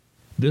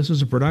This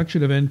is a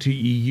production of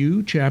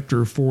NTEU,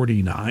 Chapter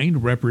 49,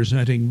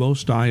 representing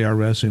most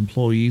IRS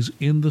employees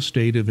in the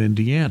state of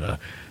Indiana.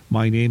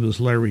 My name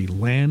is Larry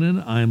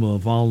Lannon. I'm a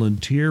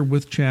volunteer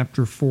with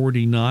Chapter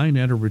 49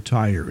 and a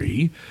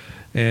retiree.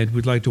 And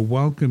we'd like to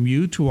welcome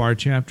you to our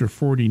Chapter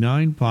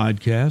 49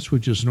 podcast,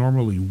 which is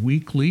normally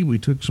weekly. We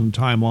took some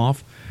time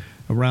off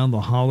around the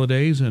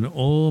holidays, and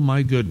oh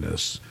my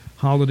goodness,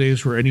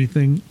 holidays were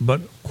anything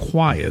but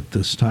quiet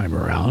this time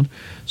around.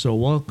 So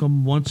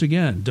welcome once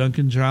again,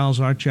 Duncan Giles,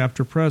 our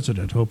chapter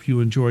president. Hope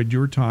you enjoyed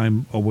your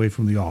time away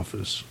from the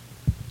office.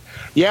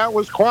 Yeah, it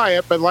was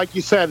quiet, but like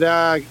you said,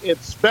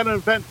 it's been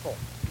eventful.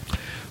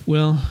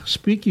 Well,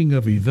 speaking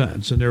of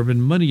events, and there have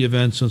been many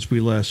events since we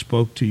last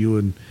spoke to you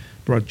and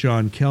brought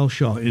John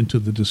Kelshaw into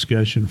the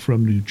discussion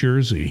from New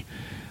Jersey.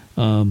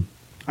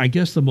 I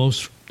guess the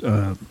most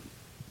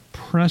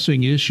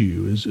pressing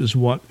issue is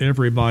what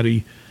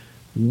everybody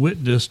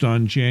witnessed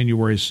on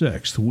January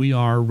 6th. We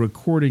are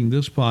recording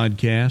this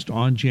podcast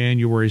on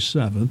January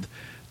 7th,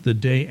 the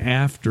day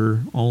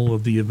after all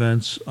of the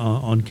events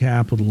on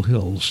Capitol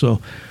Hill.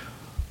 So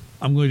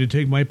I'm going to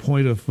take my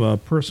point of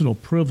personal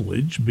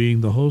privilege,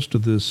 being the host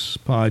of this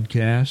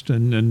podcast,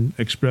 and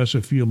express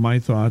a few of my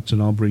thoughts,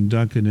 and I'll bring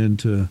Duncan in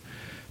to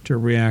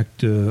react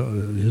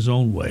his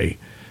own way.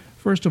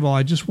 First of all,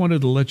 I just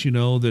wanted to let you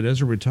know that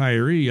as a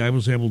retiree, I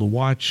was able to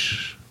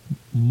watch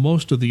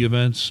most of the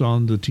events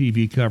on the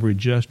TV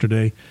coverage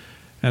yesterday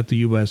at the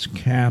U.S.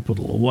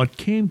 Capitol. What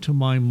came to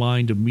my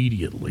mind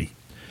immediately,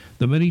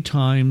 the many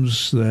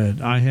times that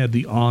I had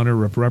the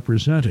honor of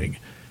representing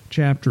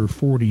Chapter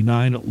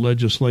 49 at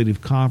legislative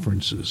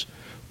conferences,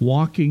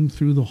 walking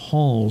through the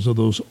halls of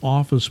those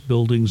office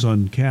buildings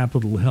on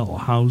Capitol Hill,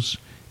 House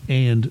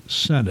and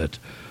Senate,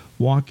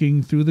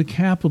 walking through the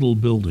Capitol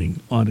building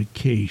on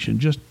occasion,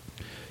 just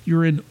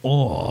you're in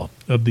awe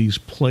of these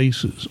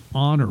places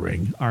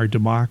honoring our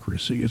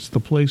democracy. It's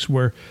the place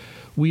where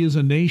we as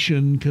a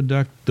nation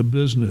conduct the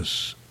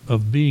business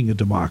of being a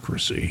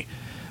democracy.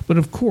 But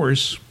of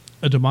course,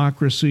 a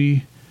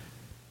democracy,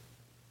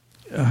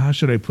 how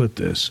should I put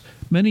this?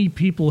 Many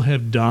people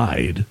have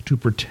died to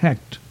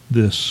protect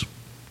this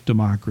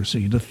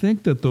democracy. To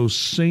think that those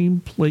same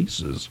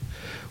places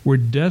were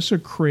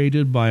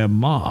desecrated by a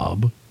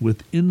mob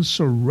with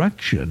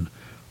insurrection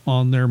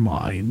on their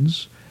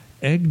minds,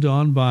 egged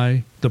on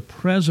by the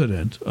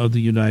President of the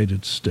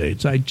United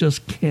States. I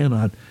just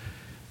cannot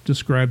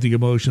describe the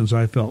emotions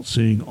I felt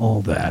seeing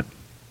all that.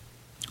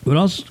 What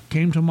else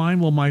came to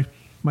mind? Well, my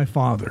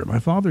father. My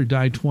father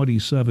died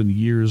 27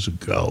 years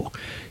ago.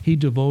 He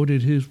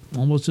devoted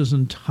almost his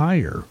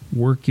entire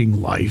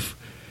working life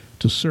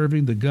to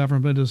serving the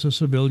government as a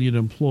civilian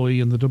employee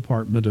in the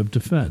Department of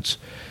Defense.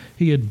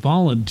 He had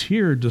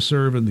volunteered to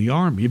serve in the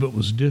Army, but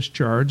was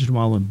discharged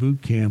while in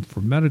boot camp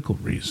for medical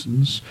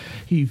reasons.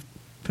 He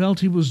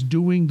felt he was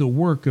doing the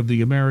work of the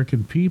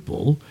American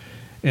people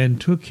and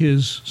took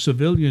his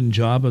civilian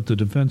job at the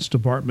Defense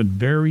Department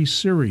very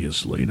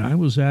seriously. And I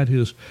was at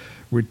his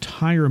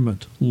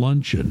retirement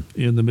luncheon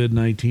in the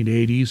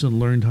mid-1980s and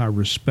learned how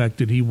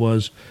respected he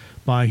was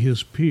by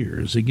his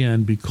peers,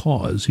 again,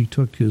 because he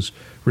took his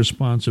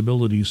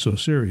responsibilities so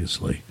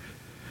seriously.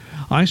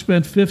 I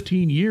spent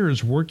 15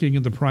 years working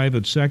in the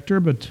private sector,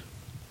 but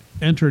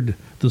entered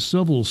the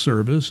civil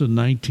service in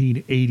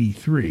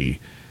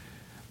 1983.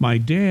 My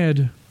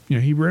dad,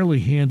 he rarely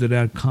handed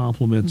out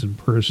compliments in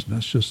person.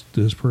 That's just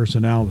his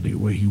personality, the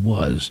way he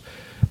was.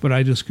 But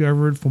I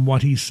discovered from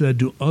what he said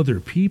to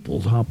other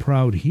people how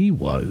proud he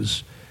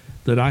was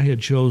that I had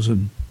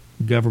chosen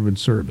government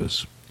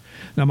service.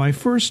 Now, my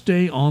first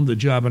day on the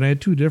job, and I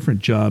had two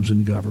different jobs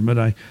in government,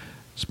 I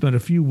spent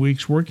a few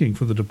weeks working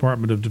for the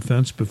Department of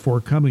Defense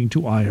before coming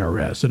to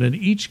IRS. And in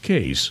each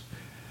case,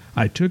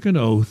 I took an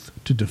oath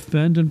to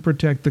defend and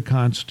protect the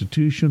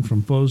Constitution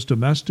from foes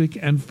domestic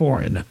and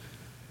foreign.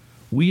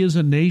 We as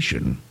a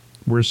nation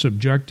were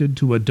subjected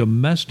to a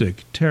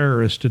domestic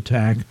terrorist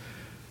attack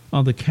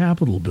on the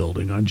Capitol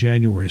building on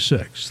January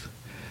 6th.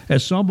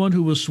 As someone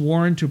who was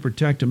sworn to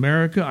protect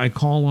America, I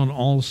call on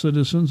all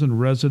citizens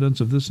and residents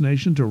of this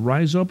nation to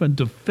rise up and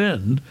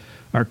defend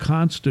our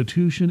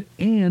Constitution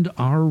and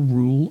our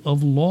rule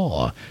of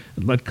law.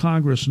 And let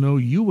Congress know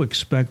you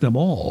expect them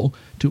all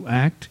to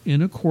act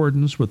in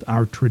accordance with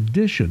our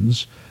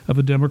traditions of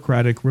a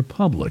democratic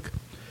republic.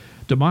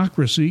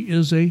 Democracy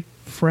is a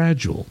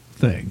fragile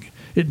thing.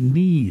 It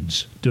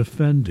needs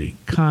defending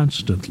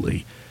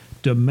constantly.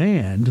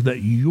 Demand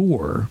that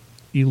your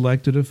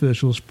elected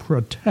officials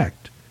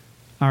protect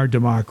our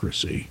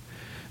democracy.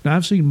 Now,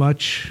 I've seen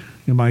much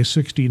in my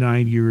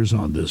 69 years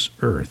on this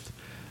earth.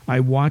 I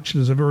watched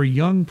as a very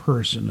young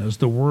person as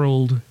the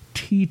world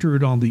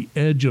teetered on the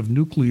edge of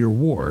nuclear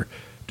war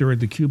during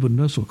the Cuban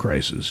Missile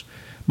Crisis.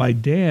 My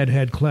dad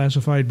had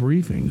classified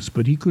briefings,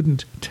 but he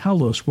couldn't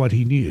tell us what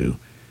he knew.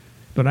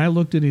 But I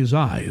looked in his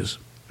eyes,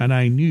 and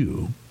I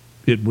knew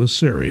it was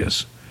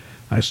serious.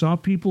 I saw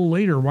people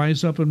later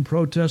rise up and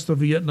protest the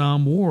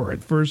Vietnam War,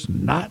 at first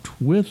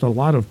not with a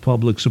lot of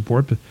public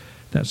support, but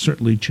that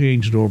certainly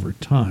changed over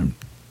time.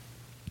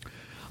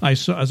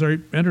 As I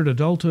entered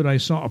adulthood, I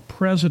saw a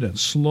president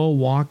slow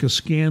walk a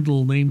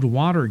scandal named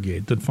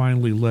Watergate that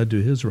finally led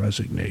to his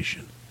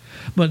resignation.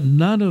 But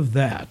none of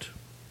that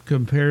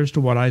compares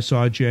to what I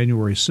saw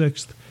January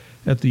 6th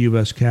at the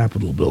U.S.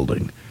 Capitol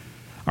building.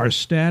 Our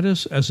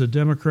status as a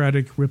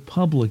democratic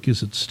republic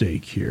is at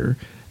stake here.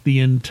 The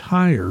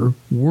entire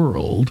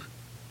world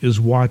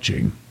is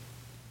watching.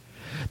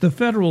 The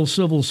Federal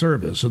Civil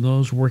Service and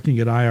those working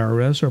at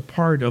IRS are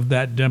part of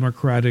that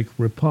democratic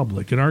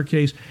republic. In our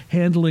case,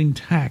 handling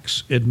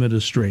tax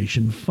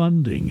administration,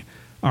 funding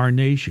our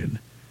nation.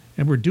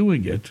 And we're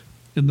doing it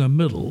in the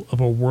middle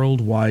of a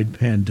worldwide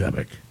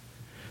pandemic.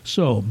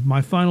 So,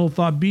 my final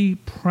thought, be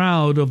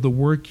proud of the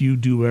work you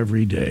do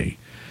every day.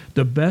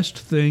 The best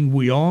thing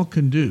we all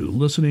can do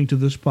listening to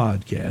this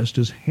podcast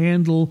is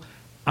handle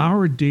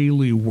our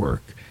daily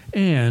work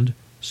and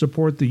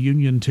support the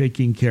union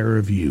taking care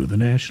of you, the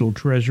National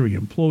Treasury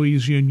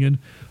Employees Union,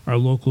 our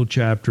local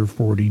Chapter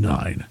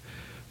 49.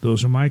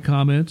 Those are my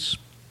comments.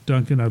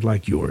 Duncan, I'd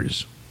like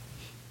yours.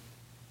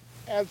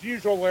 As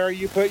usual, Larry,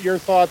 you put your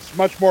thoughts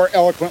much more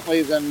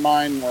eloquently than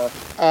mine were.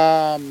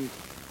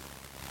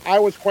 I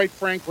was quite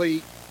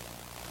frankly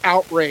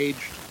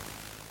outraged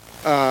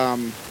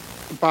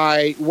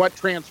by what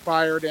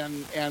transpired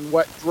and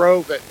what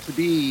drove it to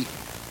be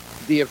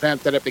the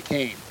event that it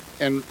became,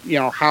 and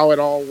how it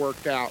all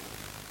worked out.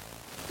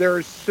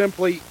 There's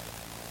simply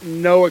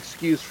no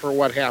excuse for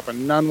what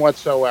happened, none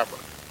whatsoever.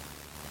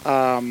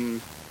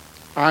 I'm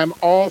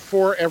all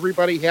for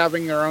everybody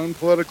having their own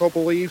political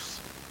beliefs.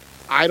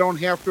 I don't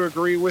have to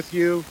agree with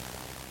you.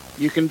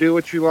 You can do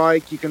what you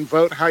like. You can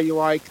vote how you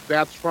like.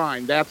 That's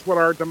fine. That's what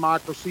our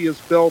democracy is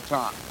built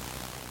on.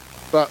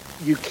 But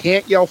you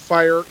can't yell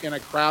fire in a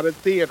crowded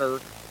theater.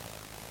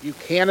 You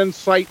can't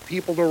incite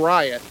people to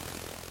riot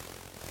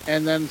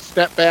and then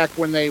step back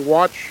when they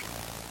watch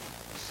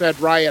said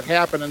riot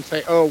happen and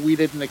say, oh, we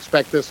didn't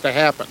expect this to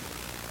happen.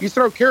 You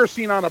throw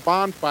kerosene on a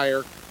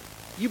bonfire,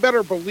 you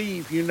better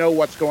believe you know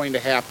what's going to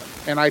happen.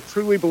 And I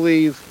truly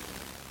believe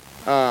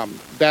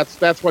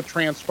that's what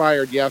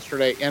transpired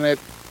yesterday. And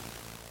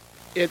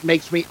it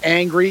makes me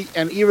angry,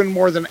 and even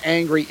more than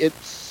angry, it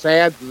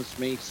saddens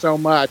me so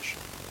much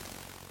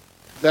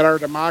that our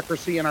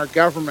democracy and our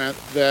government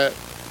that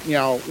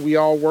we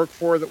all work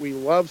for, that we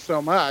love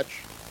so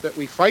much, that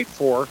we fight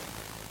for,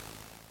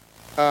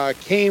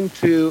 came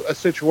to a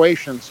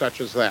situation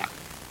such as that.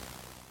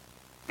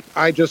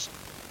 I just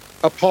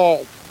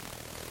appalled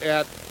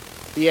at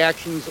the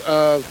actions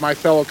of my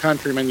fellow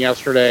countrymen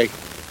yesterday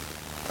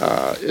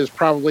is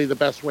probably the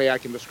best way I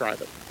can describe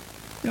it.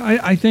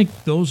 I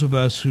think those of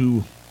us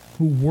who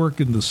work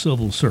in the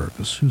civil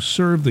service, who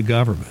serve the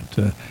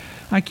government,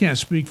 I can't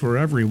speak for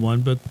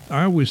everyone, but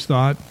I always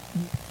thought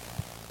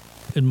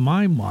in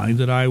my mind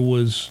that I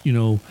was,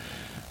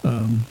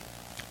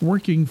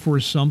 working for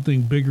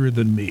something bigger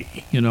than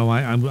me.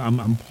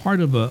 I'm part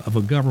of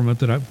a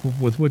government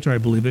with which I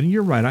believe in. And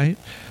you're right.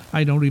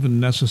 I don't even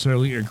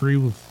necessarily agree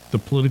with the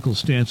political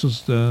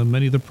stances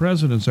many of the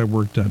presidents I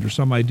worked under.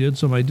 Some I did,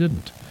 some I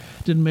didn't.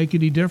 Didn't make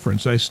any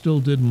difference. I still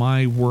did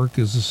my work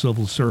as a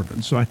civil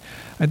servant. So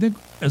I think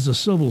as a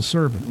civil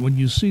servant, when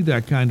you see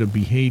that kind of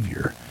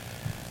behavior,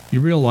 you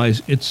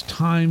realize it's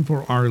time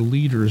for our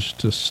leaders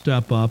to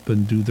step up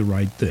and do the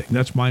right thing.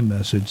 That's my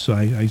message. So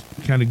I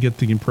kind of get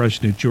the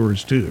impression it's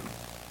yours too.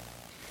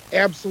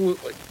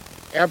 Absolutely.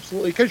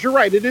 Absolutely. Because you're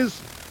right.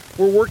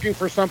 We're working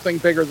for something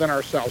bigger than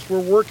ourselves. We're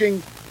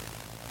working,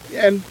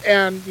 and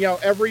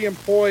every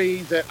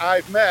employee that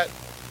I've met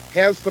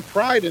has the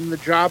pride in the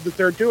job that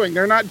they're doing.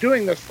 They're not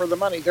doing this for the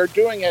money. They're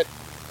doing it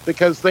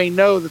because they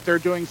know that they're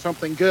doing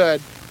something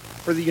good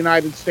for the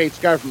United States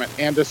government.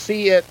 And to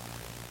see it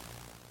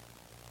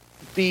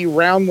be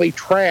roundly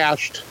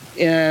trashed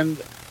in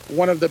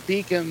one of the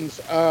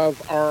beacons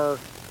of our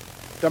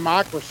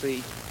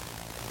democracy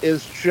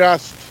is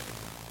just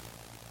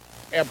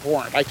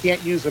abhorrent. I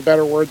can't use a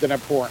better word than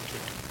abhorrent.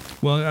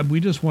 Well, we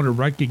just want to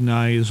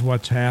recognize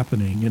what's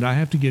happening. And I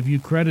have to give you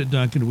credit,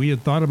 Duncan. We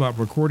had thought about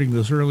recording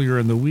this earlier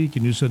in the week,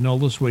 and you said, no,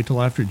 let's wait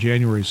till after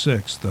January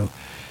 6th. Though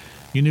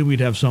you knew we'd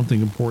have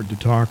something important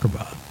to talk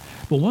about.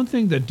 But one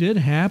thing that did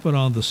happen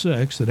on the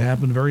 6th, that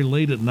happened very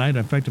late at night,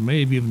 in fact, it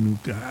may have even,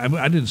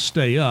 I didn't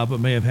stay up, it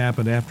may have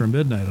happened after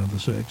midnight on the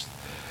 6th,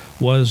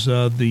 was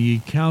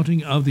the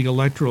counting of the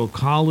Electoral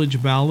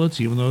College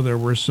ballots. Even though there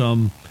were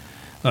some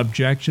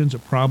objections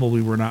that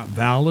probably were not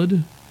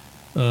valid,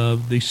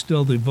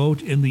 the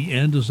vote in the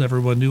end, as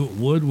everyone knew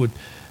it would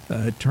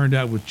turned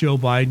out with Joe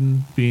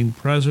Biden being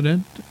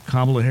president,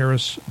 Kamala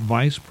Harris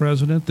vice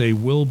president. They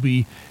will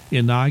be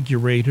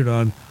inaugurated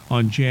on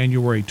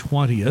January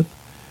 20th.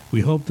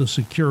 We hope the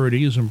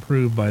security is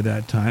improved by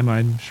that time.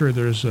 I'm sure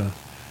there's a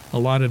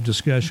lot of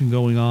discussion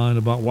going on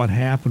about what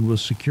happened with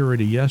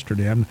security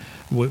yesterday.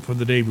 For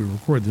the day we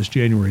record this,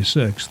 January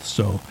 6th,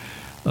 so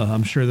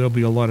I'm sure there'll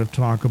be a lot of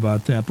talk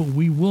about that. But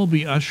we will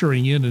be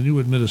ushering in a new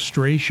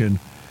administration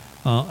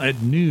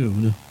at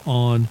noon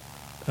on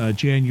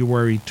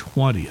January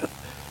 20th.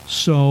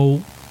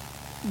 So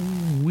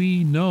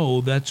we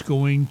know that's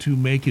going to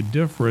make a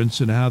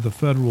difference in how the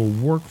federal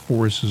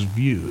workforce is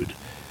viewed.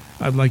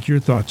 I'd like your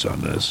thoughts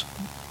on this.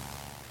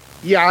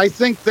 Yeah, I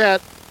think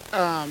that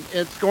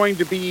it's going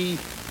to be,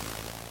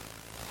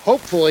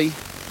 hopefully,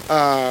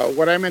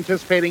 what I'm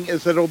anticipating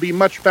is that it'll be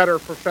much better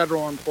for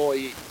federal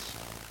employees.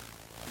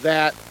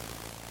 That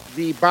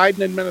the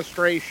Biden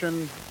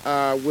administration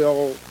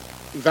will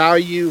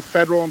value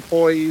federal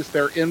employees,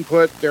 their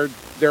input,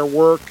 their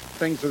work,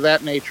 things of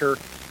that nature,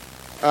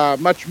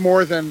 much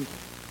more than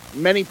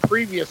many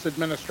previous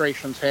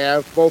administrations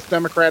have, both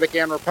Democratic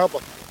and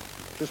Republican.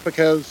 Just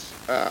because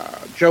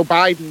Joe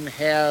Biden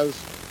has,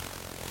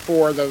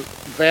 for the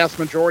vast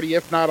majority,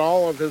 if not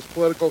all of his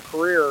political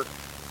career,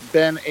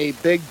 been a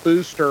big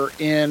booster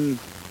in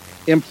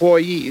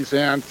employees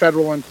and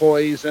federal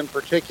employees in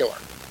particular.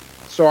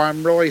 So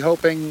I'm really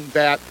hoping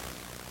that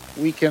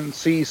we can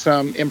see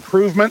some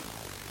improvement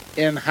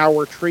in how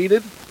we're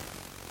treated.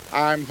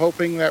 I'm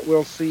hoping that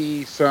we'll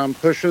see some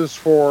pushes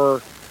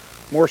for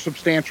more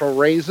substantial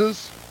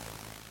raises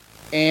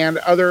and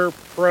other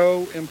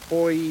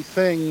pro-employee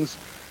things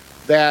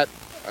that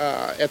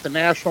at the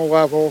national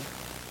level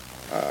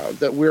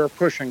that we're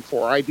pushing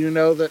for. I do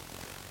know that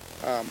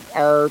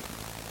our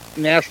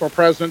national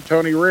president,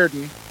 Tony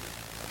Reardon,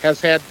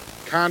 has had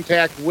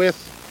contact with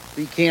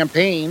the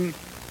campaign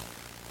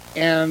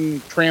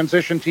and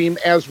transition team,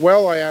 as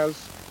well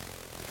as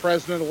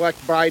President-elect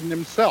Biden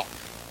himself,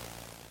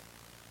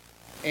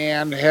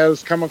 and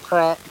has come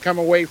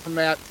away from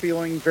that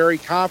feeling very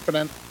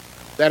confident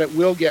that it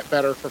will get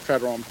better for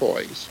federal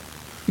employees.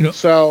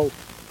 So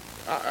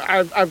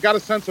I've got a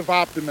sense of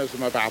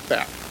optimism about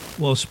that.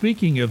 Well,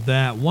 speaking of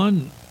that,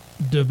 one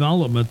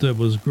development that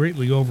was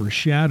greatly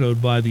overshadowed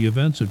by the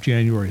events of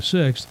January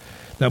 6th,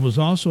 that was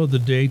also the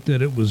date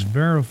that it was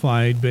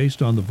verified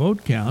based on the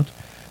vote count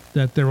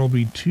that there will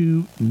be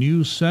 2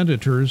 new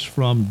senators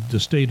from the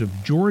state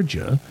of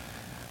Georgia,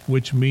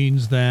 which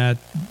means that,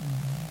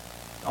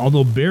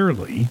 although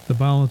barely, the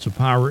balance of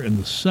power in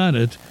the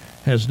Senate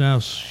has now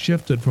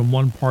shifted from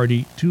one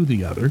party to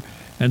the other.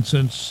 And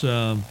since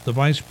the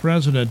vice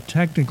president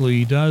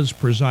technically does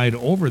preside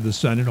over the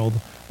Senate,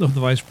 although the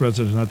vice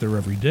president is not there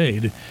every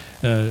day,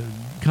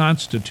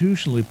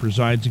 constitutionally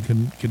presides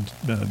and can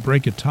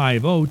break a tie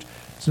vote,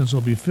 since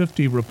there'll be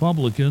 50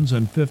 Republicans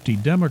and 50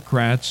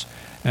 Democrats,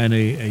 and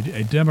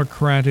a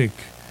Democratic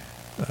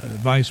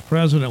vice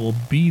president will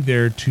be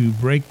there to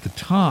break the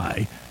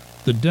tie.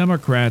 The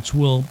Democrats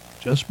will,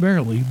 just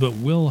barely, but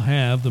will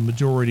have the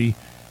majority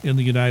in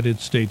the United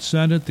States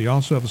Senate. They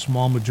also have a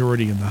small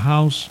majority in the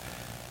House.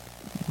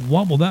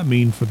 What will that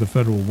mean for the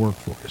federal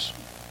workforce?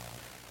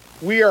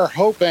 We are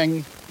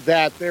hoping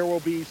that there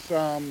will be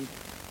some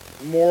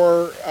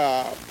more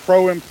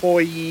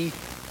pro-employee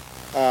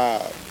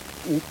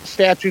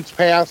statutes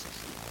passed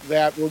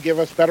that will give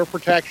us better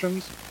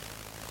protections.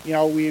 You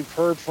know, we've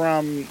heard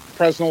from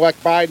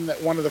President-elect Biden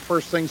that one of the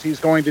first things he's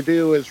going to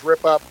do is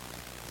rip up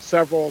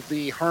several of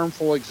the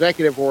harmful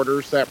executive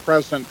orders that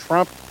President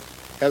Trump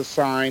has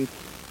signed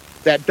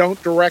that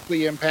don't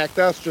directly impact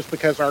us, just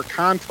because our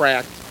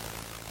contract,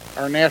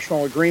 our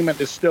national agreement,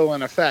 is still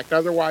in effect.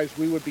 Otherwise,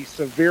 we would be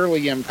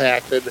severely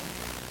impacted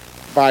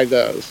by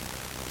those.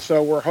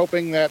 So we're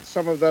hoping that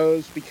some of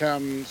those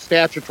become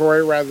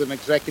statutory rather than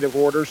executive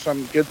orders,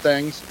 some good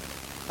things.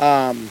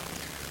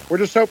 We're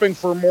just hoping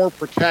for more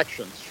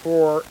protections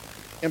for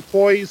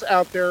employees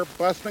out there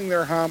busting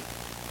their hump,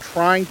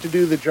 trying to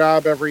do the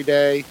job every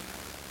day.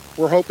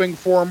 We're hoping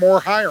for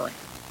more hiring,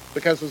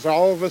 because as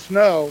all of us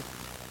know,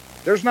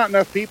 there's not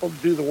enough people to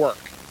do the work.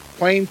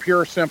 Plain,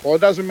 pure, simple.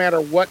 It doesn't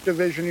matter what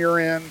division you're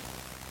in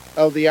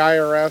of the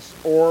IRS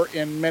or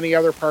in many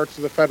other parts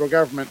of the federal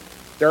government,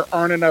 there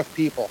aren't enough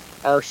people.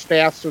 Our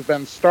staffs have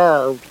been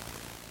starved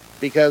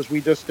because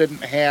we just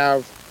didn't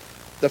have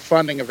the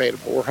funding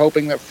available. We're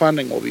hoping that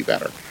funding will be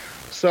better.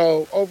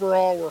 So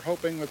overall, we're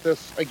hoping that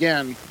this,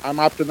 again, I'm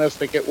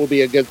optimistic it will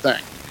be a good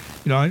thing.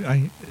 You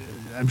know,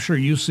 I'm sure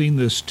you've seen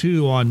this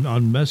too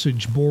on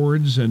message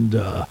boards and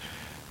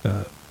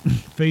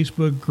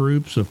Facebook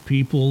groups of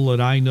people that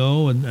I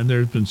know, and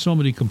there's been so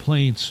many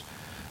complaints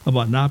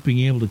about not being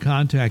able to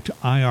contact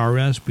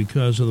IRS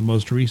because of the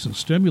most recent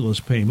stimulus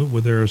payment,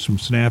 where there are some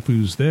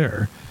snafus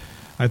there.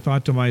 I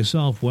thought to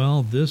myself,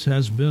 well, this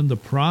has been the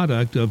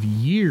product of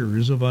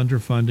years of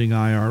underfunding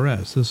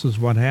IRS. This is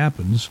what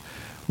happens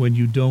when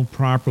you don't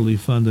properly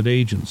fund an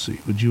agency.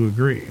 Would you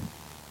agree?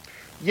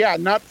 Yeah,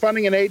 not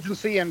funding an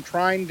agency and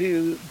trying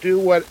to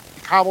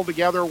cobble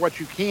together what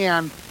you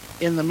can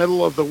in the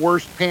middle of the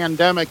worst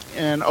pandemic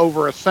in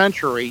over a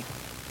century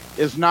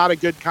is not a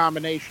good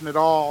combination at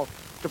all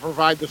to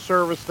provide the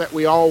service that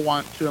we all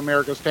want to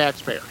America's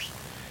taxpayers.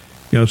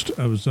 You know,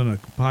 I was on a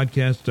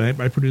podcast.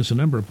 I produce a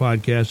number of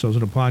podcasts. I was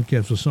on a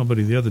podcast with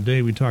somebody the other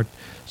day.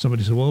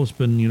 Somebody said, well, it's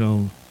been,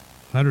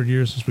 100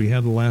 years since we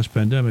had the last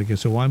pandemic. I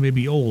said, well, I may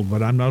be old,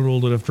 but I'm not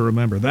old enough to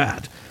remember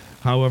that.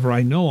 However,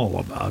 I know all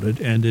about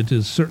it, and it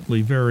is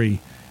certainly very,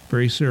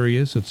 very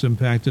serious. It's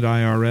impacted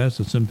IRS.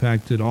 It's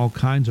impacted all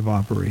kinds of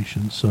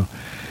operations. So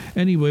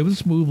anyway,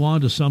 let's move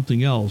on to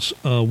something else.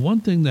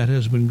 One thing that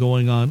has been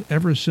going on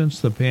ever since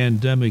the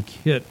pandemic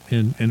hit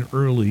in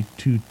early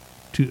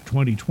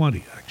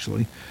 2020,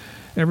 actually,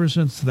 ever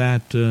since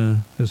that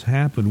has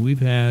happened,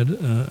 we've had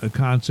a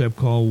concept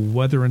called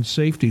weather and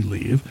safety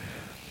leave.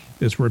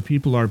 It's where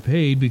people are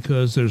paid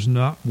because there's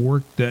not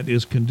work that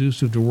is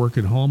conducive to work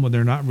at home, and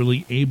they're not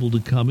really able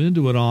to come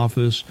into an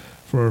office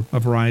for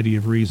a variety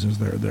of reasons.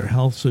 Their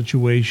health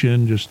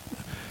situation, just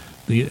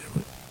the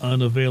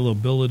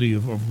unavailability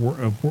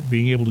of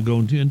being able to go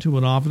into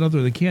an office.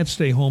 Other, they can't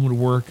stay home and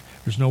work.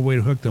 There's no way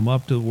to hook them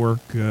up to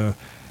work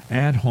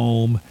at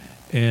home,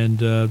 and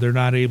they're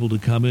not able to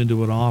come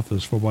into an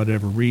office for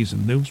whatever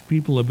reason. Those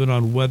people have been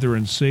on weather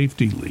and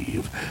safety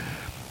leave.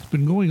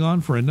 Been going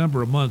on for a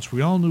number of months.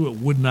 We all knew it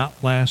would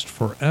not last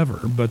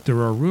forever, but there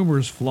are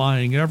rumors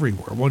flying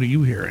everywhere. What are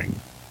you hearing?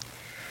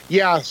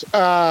 Yes,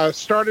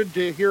 started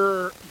to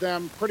hear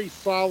them pretty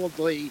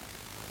solidly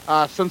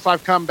since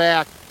I've come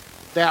back,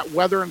 that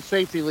weather and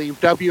safety leave,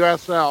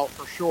 WSL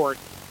for short,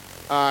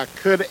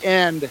 could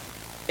end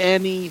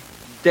any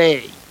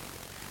day.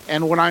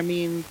 And when I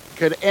mean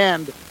could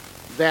end,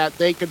 that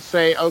they could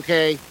say,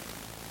 okay,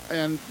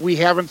 and we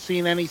haven't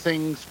seen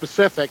anything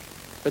specific,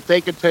 but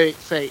they could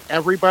say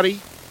everybody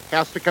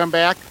has to come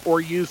back or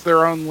use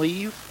their own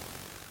leave,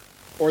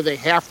 or they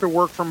have to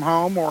work from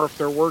home, or if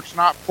their work's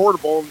not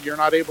portable, you're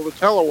not able to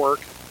telework,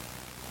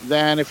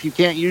 then if you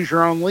can't use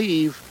your own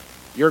leave,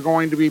 you're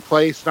going to be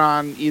placed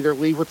on either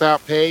leave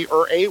without pay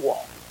or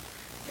AWOL.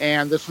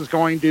 And this is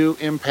going to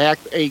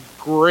impact a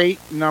great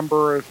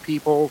number of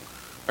people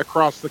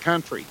across the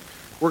country.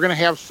 We're going to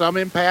have some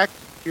impact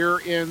here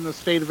in the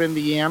state of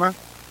Indiana,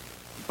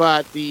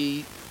 but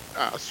the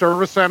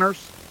service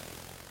centers,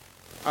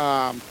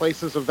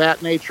 places of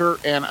that nature,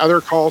 and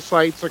other call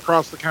sites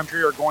across the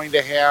country are going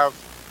to have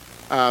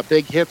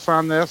big hits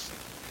on this.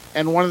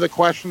 And one of the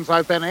questions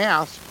I've been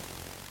asked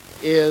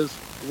is,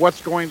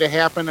 what's going to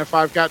happen if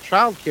I've got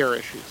child care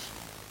issues?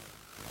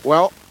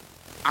 Well,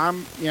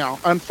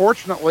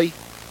 unfortunately,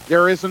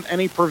 there isn't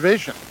any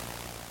provision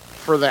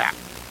for that.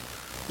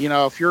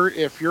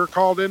 If you're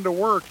called into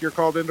work, you're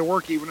called into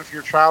work even if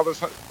your child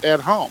is at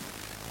home.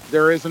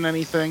 There isn't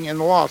anything in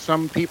the law.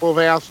 Some people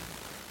have asked,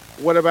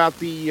 what about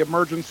the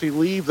emergency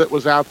leave that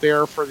was out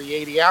there for the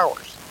 80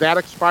 hours? That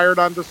expired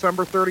on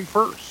December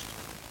 31st.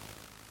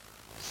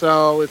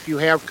 So if you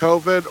have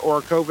COVID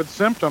or COVID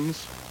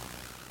symptoms,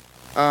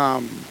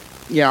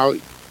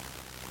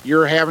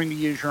 you're having to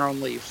use your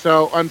own leave.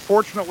 So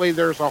unfortunately,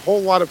 there's a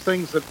whole lot of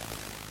things that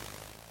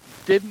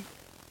didn't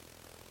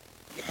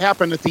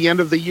happen at the end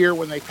of the year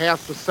when they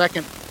passed the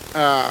second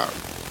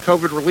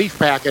COVID relief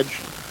package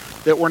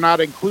that were not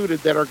included,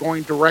 that are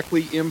going to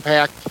directly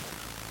impact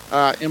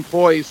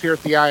employees here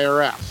at the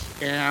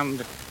IRS.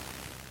 And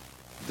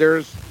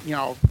there's,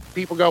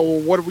 people go, well,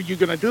 what are you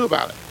going to do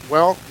about it?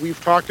 Well, we've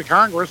talked to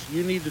Congress.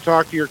 You need to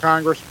talk to your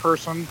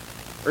congressperson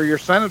or your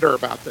senator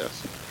about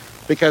this,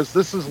 because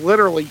this is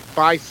literally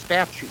by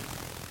statute.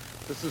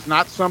 This is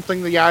not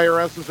something the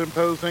IRS is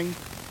imposing.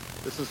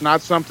 This is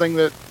not something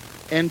that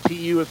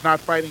NTU is not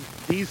fighting.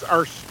 These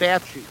are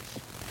statutes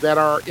that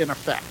are in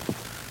effect.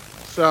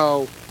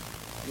 So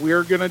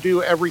we're going to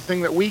do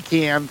everything that we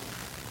can,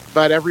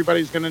 but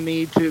everybody's going to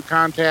need to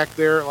contact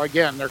their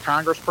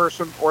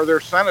congressperson or their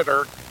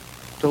senator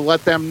to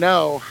let them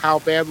know how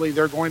badly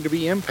they're going to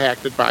be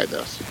impacted by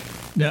this.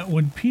 Now,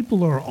 when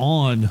people are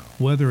on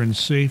weather and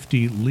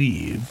safety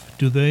leave,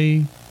 do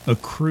they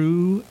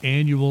accrue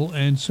annual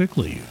and sick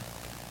leave?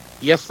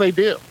 Yes, they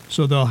do.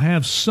 So they'll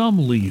have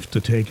some leave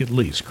to take at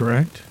least,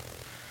 correct?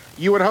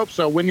 You would hope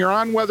so. When you're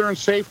on weather and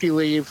safety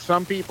leave,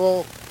 some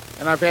people,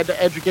 and I've had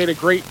to educate a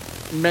great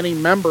many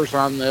members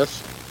on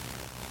this,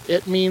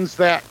 it means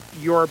that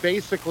you're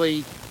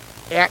basically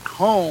at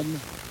home,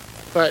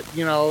 but,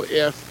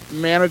 if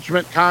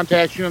management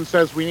contacts you and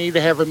says we need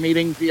to have a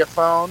meeting via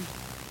phone,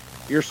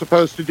 you're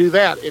supposed to do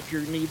that. If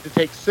you need to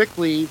take sick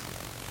leave,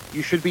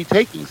 you should be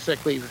taking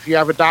sick leave. If you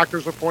have a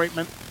doctor's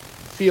appointment,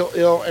 feel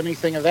ill,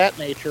 anything of that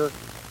nature,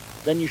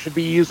 then you should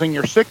be using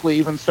your sick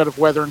leave instead of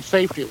weather and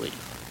safety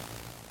leave.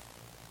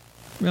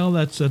 Well,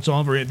 that's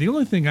all very. The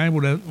only thing I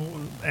would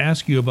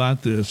ask you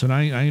about this, and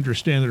I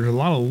understand there's a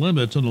lot of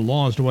limits in the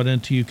law as to what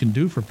NTU can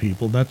do for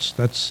people. That's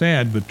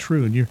sad but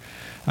true. And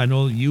I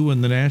know you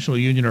and the National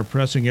Union are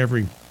pressing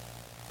every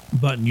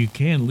button you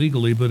can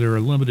legally, but there are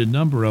a limited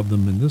number of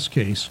them in this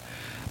case.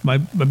 My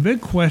big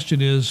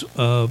question is,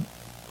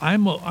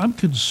 I'm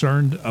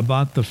concerned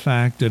about the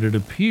fact that it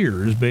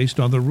appears, based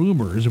on the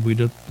rumors,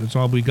 that's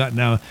all we got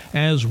now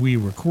as we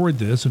record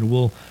this, and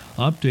we'll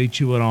update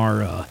you on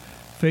our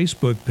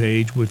Facebook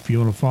page if you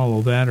want to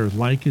follow that or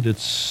like it.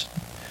 It's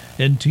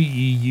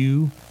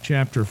NTEU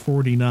Chapter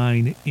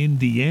 49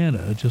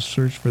 Indiana. Just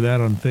search for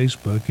that on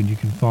Facebook and you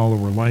can follow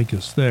or like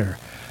us there,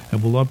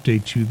 and we'll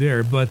update you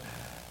there. But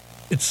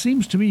it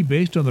seems to me,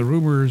 based on the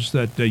rumors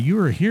that you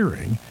are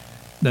hearing,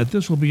 that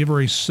this will be a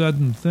very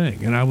sudden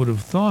thing. And I would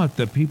have thought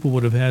that people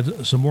would have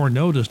had some more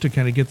notice to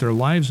kind of get their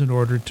lives in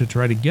order to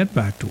try to get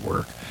back to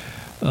work.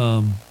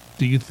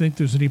 Do you think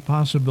there's any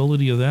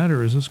possibility of that,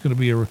 or is this going to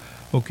be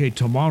okay,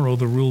 tomorrow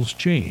the rules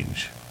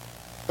change?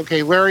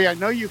 Okay, Larry, I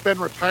know you've been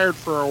retired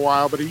for a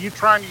while, but are you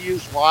trying to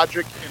use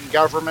logic in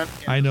government?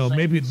 I know.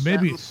 Maybe.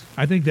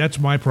 I think that's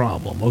my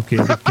problem. Okay.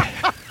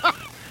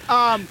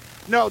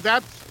 No,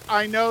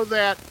 I know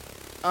that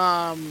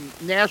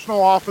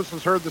national office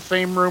has heard the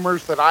same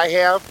rumors that I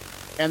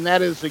have, and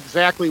that is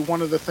exactly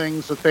one of the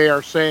things that they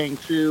are saying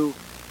to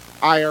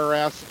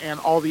IRS and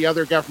all the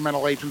other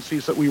governmental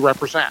agencies that we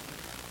represent,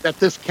 that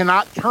this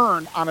cannot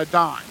turn on a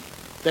dime,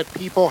 that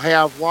people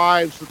have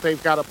lives that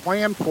they've got to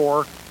plan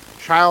for,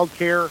 child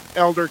care,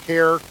 elder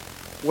care,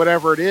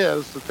 whatever it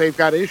is, that they've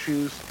got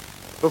issues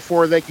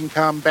before they can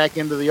come back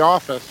into the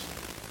office.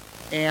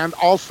 And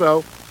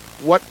also,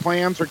 what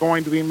plans are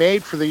going to be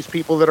made for these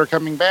people that are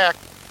coming back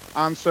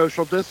on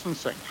social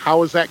distancing?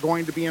 How is that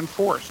going to be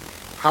enforced?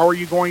 How are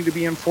you going to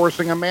be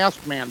enforcing a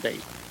mask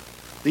mandate?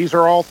 These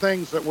are all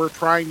things that we're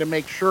trying to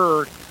make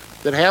sure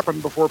that happen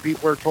before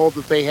people are told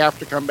that they have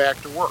to come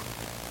back to work.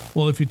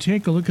 Well, if you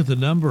take a look at the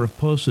number of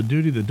posts of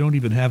duty that don't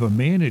even have a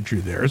manager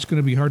there, it's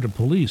going to be hard to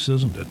police,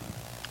 isn't it?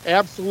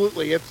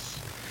 Absolutely.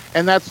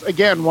 And that's,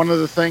 again, one of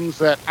the things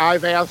that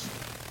I've asked,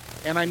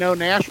 and I know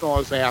National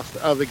has asked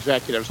of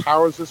executives,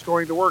 how is this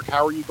going to work?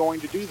 How are you going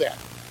to do that?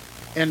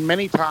 And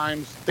many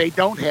times they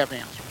don't have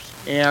answers,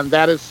 and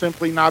that is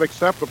simply not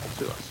acceptable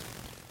to us.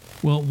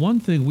 Well, one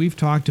thing we've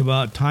talked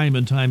about time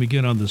and time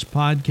again on this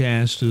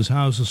podcast is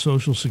how's the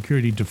Social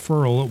Security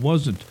deferral. It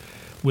wasn't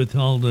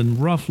withheld in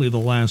roughly the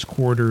last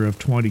quarter of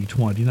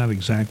 2020, not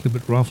exactly,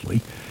 but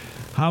roughly.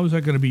 How is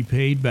that going to be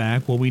paid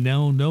back? Well, we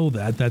now know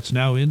that. That's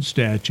now in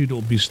statute.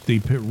 It'll be the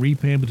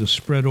repayment is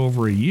spread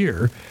over a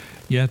year.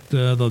 Yet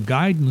the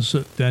guidance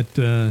that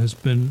has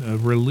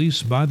been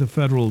released by the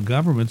federal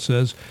government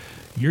says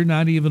you're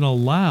not even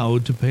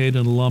allowed to pay it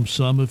in a lump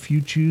sum if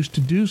you choose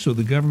to do so.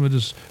 The government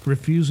is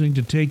refusing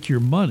to take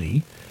your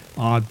money.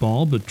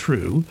 Oddball, but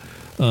true.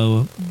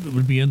 It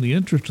would be in the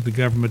interest of the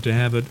government to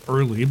have it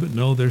early, but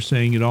no, they're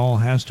saying it all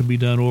has to be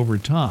done over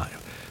time.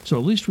 So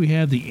at least we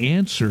have the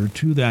answer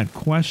to that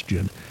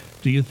question.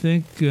 Do you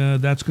think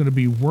that's going to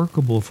be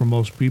workable for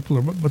most people,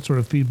 or what sort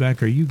of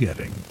feedback are you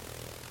getting?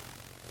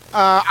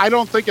 I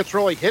don't think it's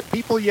really hit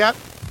people yet.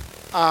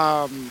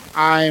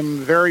 I'm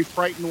very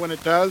frightened when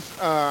it does.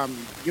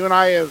 You and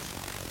I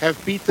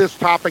have beat this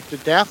topic to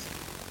death,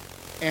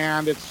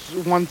 and it's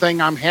one thing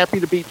I'm happy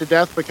to beat to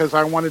death because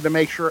I wanted to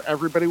make sure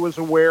everybody was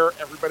aware,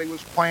 everybody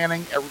was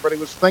planning, everybody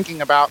was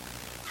thinking about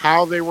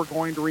how they were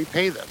going to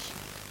repay this.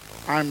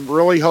 I'm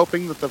really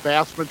hoping that the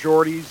vast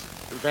majority,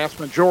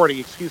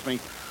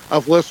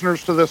 of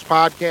listeners to this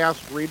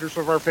podcast, readers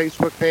of our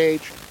Facebook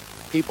page,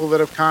 people that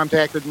have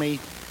contacted me,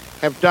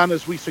 have done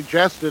as we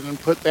suggested and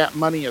put that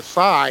money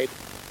aside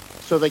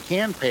so they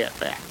can pay it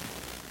back.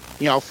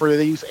 You know, for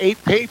these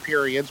 8 pay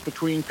periods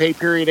between pay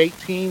period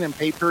 18 and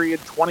pay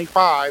period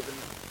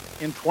 25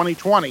 in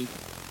 2020,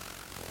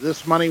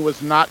 this money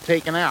was not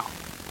taken out.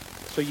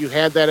 So you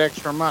had that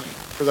extra money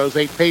for those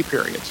 8 pay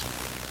periods.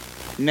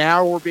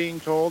 Now we're being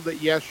told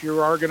that, yes, you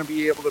are going to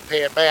be able to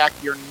pay it back.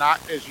 You're not,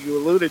 as you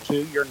alluded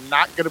to, you're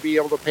not going to be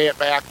able to pay it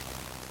back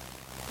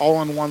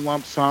all in one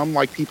lump sum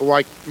like people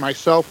like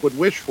myself would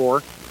wish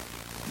for.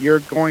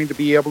 You're going to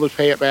be able to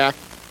pay it back,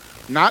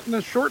 not in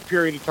a short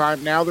period of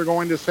time. Now they're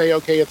going to say,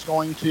 okay, it's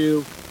going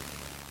to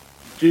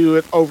do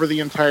it over the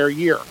entire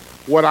year.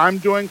 What I'm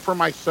doing for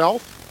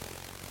myself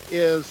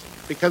is,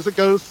 because it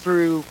goes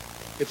through,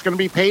 it's going to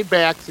be paid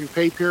back through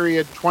pay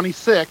period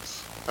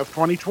 26 of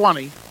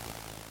 2020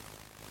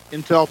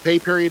 until pay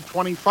period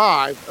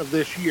 25 of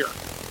this year.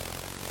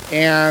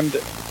 And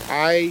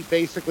I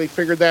basically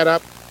figured that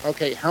up.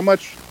 Okay, how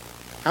much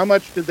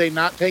did they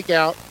not take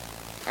out?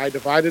 I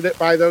divided it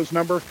by those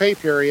number of pay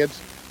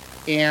periods,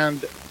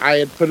 and I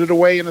had put it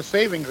away in a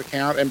savings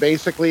account, and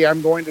basically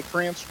I'm going to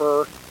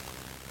transfer,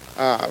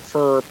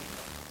 for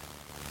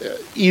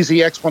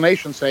easy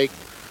explanation's sake,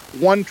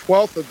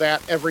 1/12 of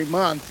that every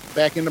month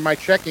back into my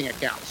checking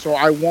account. So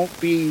I won't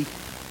be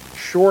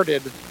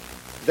shorted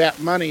that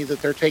money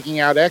that they're taking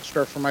out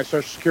extra from my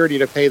Social Security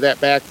to pay that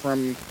back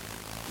from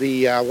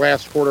the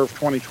last quarter of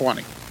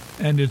 2020.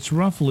 And it's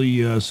roughly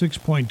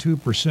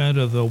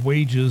 6.2% of the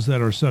wages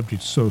that are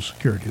subject to Social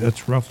Security.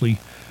 That's roughly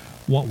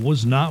what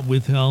was not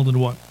withheld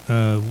and what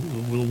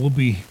will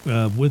be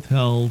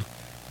withheld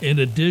in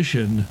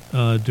addition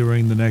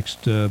during the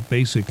next,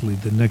 basically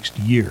the next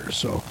year.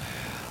 So,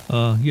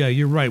 yeah,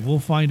 you're right. We'll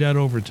find out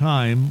over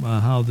time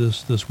how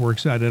this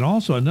works out. And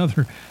also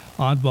another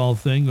oddball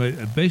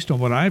thing, based on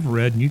what I've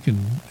read, and you can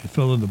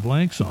fill in the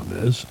blanks on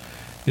this,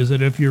 is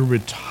that if you're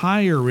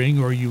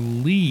retiring or you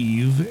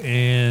leave,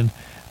 and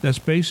that's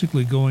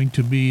basically going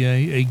to be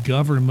a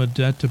government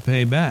debt to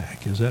pay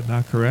back. Is that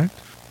not correct?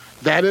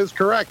 That is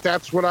correct.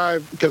 That's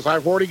what because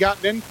I've already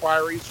gotten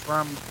inquiries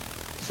from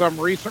some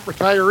recent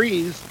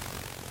retirees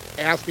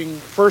asking,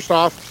 first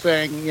off,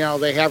 saying, you know,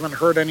 they haven't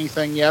heard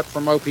anything yet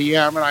from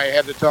OPM, and I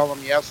had to tell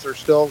them, yes, they're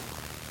still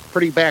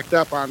pretty backed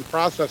up on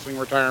processing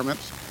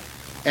retirements.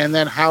 And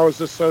then how is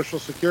this Social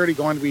Security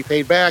going to be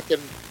paid back?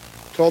 And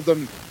told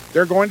them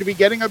they're going to be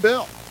getting a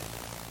bill.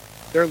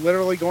 They're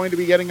literally going to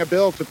be getting a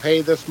bill to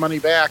pay this money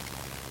back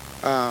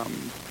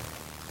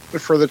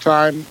for the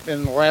time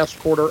in the last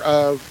quarter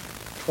of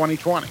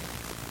 2020.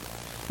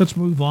 Let's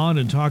move on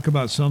and talk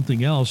about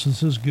something else.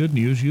 This is good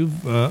news.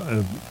 You've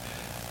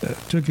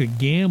took a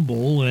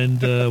gamble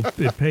and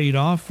it paid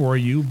off for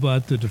you,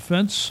 but the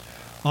Defense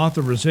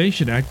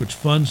Authorization Act, which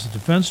funds the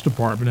Defense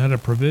Department, had a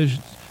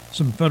provision,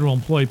 some federal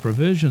employee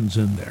provisions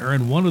in there,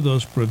 and one of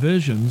those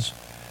provisions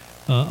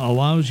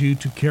allows you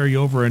to carry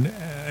over an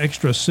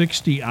extra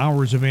 60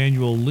 hours of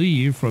annual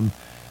leave from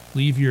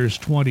leave years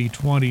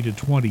 2020 to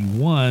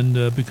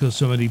 21 because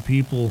so many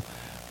people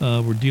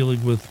were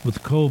dealing with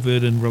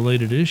COVID and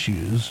related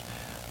issues.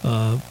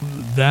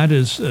 That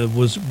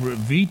was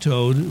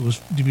vetoed. It was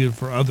vetoed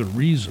for other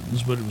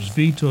reasons, but it was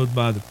vetoed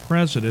by the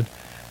president.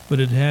 But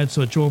it had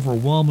such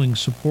overwhelming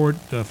support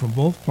from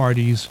both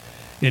parties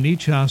in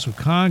each house of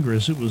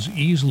Congress, it was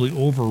easily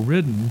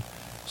overridden.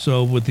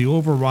 So with the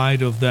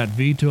override of that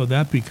veto,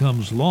 that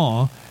becomes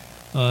law.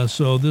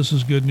 So this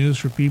is good news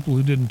for people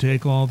who didn't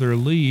take all their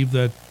leave,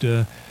 that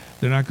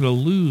they're not going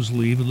to lose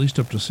leave, at least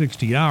up to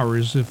 60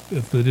 hours,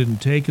 if they didn't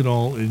take it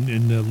all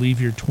in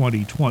leave year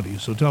 2020.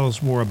 So tell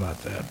us more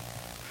about that.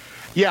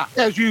 Yeah,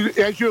 as you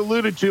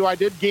alluded to, I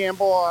did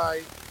gamble.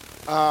 I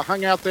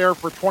hung out there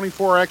for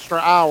 24 extra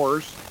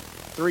hours,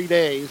 3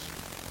 days,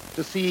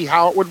 to see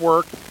how it would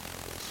work.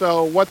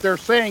 So what they're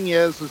saying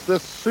is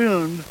this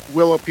soon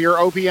will appear.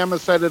 OPM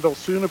has said it'll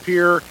soon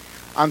appear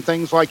on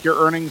things like your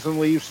earnings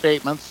and leave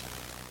statements.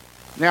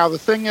 Now, the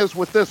thing is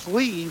with this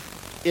leave,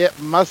 it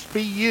must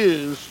be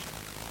used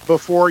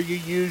before you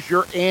use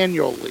your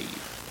annual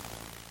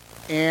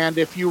leave. And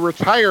if you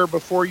retire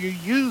before you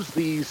use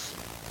these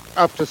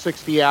up to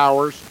 60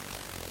 hours,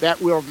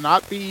 that will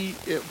not be,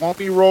 it won't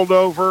be rolled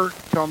over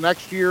till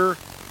next year.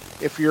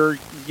 If you're,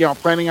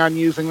 planning on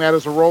using that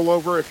as a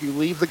rollover, if you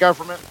leave the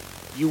government,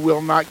 you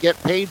will not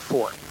get paid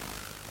for it.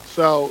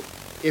 So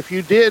if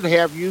you did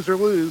have use or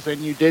lose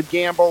and you did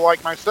gamble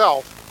like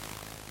myself,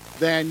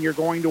 then you're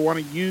going to want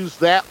to use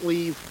that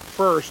leave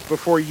first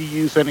before you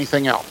use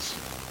anything else.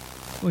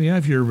 Well, yeah,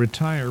 if you're a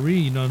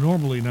retiree,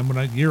 normally when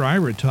I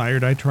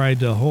retired, I tried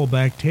to hold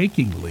back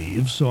taking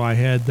leave, so I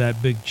had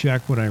that big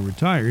check when I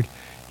retired.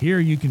 Here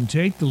you can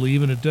take the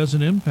leave and it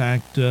doesn't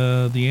impact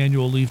the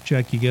annual leave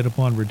check you get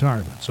upon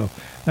retirement. So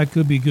that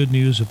could be good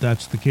news if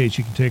that's the case.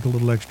 You can take a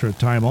little extra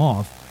time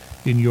off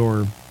in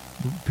your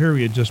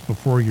period just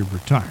before your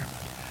retirement.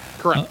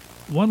 Correct.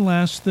 One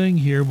last thing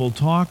here we'll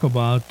talk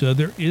about.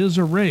 There is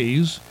a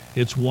raise.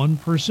 It's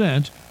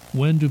 1%.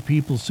 When do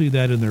people see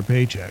that in their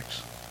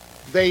paychecks?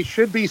 They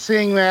should be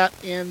seeing that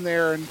in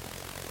their,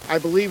 I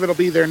believe it'll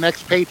be their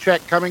next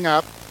paycheck coming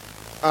up.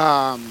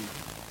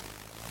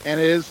 And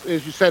it is,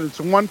 as you said, it's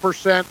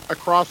 1%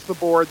 across the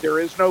board. There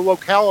is no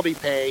locality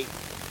pay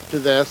to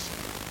this.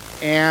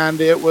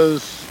 And it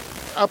was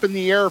up in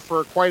the air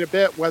for quite a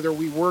bit whether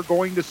we were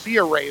going to see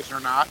a raise or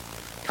not.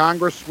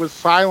 Congress was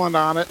silent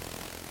on it.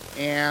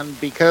 And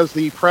because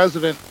the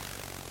president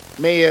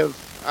may have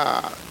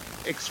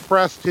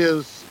expressed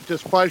his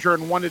displeasure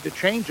and wanted to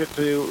change it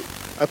to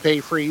a pay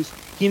freeze,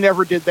 he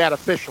never did that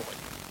officially.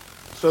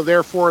 So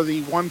therefore,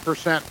 the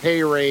 1%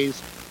 pay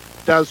raise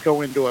does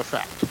go into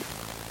effect.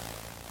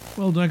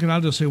 Well, Duncan,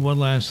 I'll just say one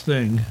last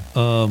thing.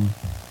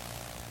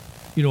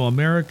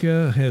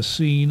 America has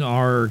seen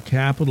our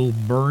capital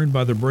burned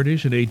by the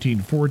British in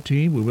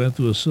 1814. We went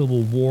through a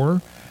civil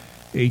war,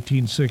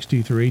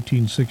 1860 through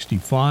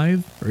 1865,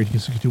 or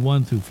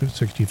 1861 through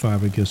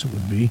 65, I guess it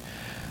would be.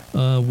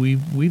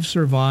 We've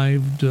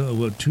survived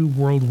 2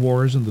 world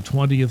wars in the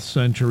 20th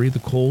century, the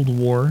Cold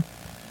War.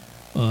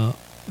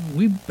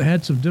 We've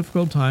had some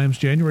difficult times.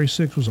 January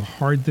 6th was a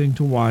hard thing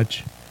to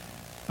watch.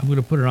 I'm going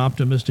to put an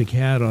optimistic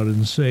hat on it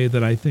and say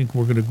that I think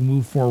we're going to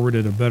move forward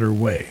in a better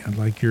way. I'd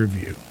like your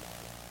view.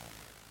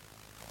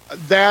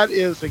 That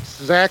is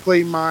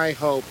exactly my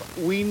hope.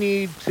 We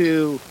need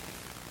to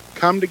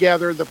come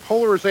together. The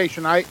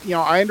polarization, I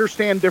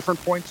understand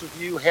different points of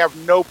view, have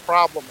no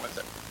problem with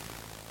it.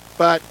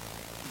 But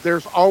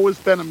there's always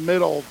been a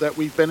middle that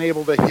we've been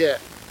able to hit.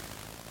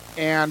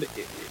 And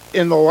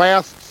in the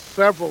last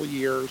several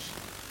years,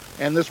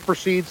 and this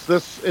precedes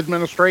this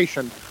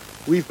administration,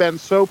 we've been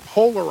so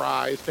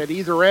polarized at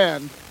either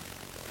end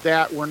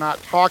that we're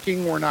not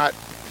talking, we're not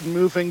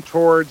moving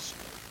towards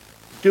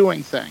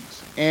doing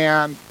things.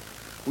 And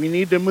we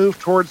need to move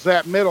towards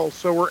that middle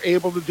so we're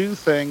able to do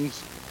things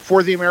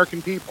for the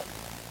American people.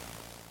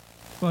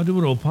 Well, I do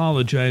want to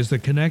apologize. The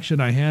connection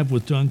I have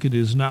with Duncan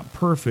is not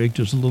perfect.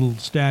 There's a little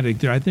static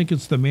there. I think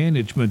it's the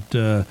management,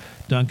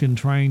 Duncan,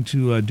 trying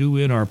to do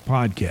in our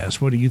podcast.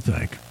 What do you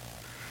think?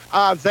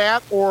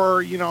 That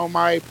or,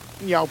 my,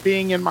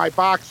 being in my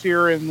box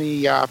here in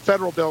the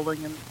federal building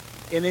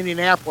in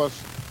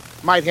Indianapolis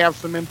might have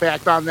some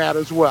impact on that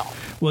as well.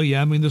 Well,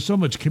 yeah, there's so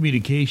much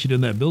communication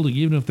in that building.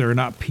 Even if there are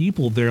not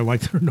people there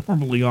like there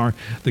normally are,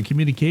 the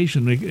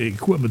communication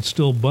equipment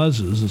still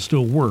buzzes and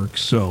still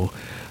works. So,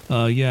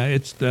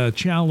 it's the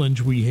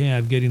challenge we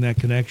have getting that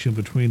connection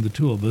between the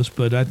two of us.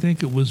 But I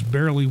think it was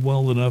barely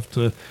well enough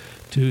to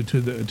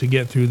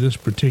get through this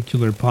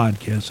particular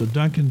podcast. So,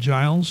 Duncan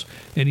Giles,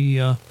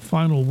 any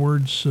final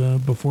words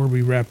before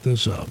we wrap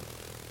this up?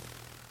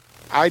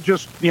 I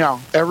just,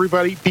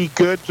 everybody be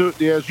good to,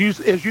 as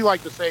you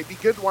like to say, be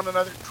good to one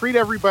another. Treat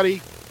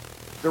everybody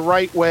the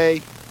right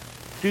way.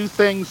 Do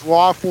things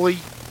lawfully,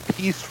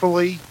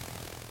 peacefully,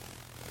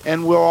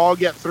 and we'll all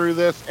get through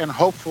this and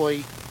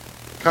hopefully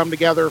come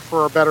together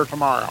for a better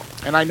tomorrow.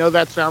 And I know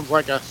that sounds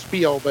like a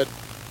spiel, but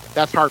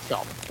that's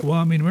heartfelt. Well,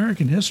 I mean,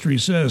 American history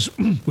says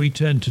we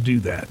tend to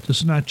do that. This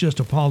is not just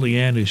a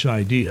Pollyannish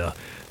idea.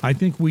 I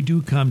think we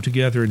do come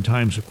together in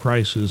times of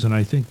crisis, and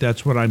I think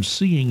that's what I'm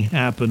seeing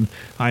happen.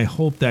 I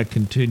hope that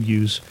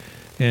continues,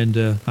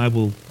 and I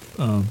will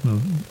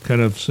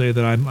kind of say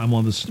that I'm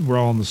on this. We're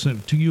all on the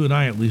same. To you and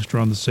I, at least, are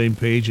on the same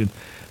page, and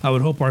I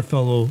would hope our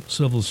fellow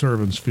civil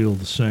servants feel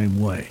the same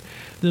way.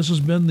 This has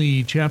been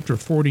the Chapter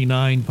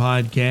 49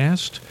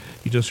 podcast.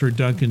 You just heard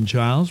Duncan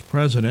Giles,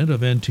 president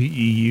of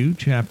NTEU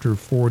Chapter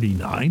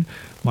 49.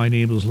 My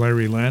name is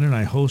Larry Lannon.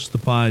 I host the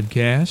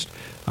podcast.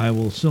 I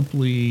will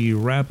simply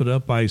wrap it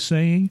up by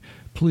saying,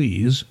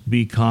 please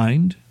be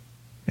kind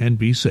and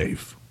be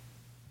safe.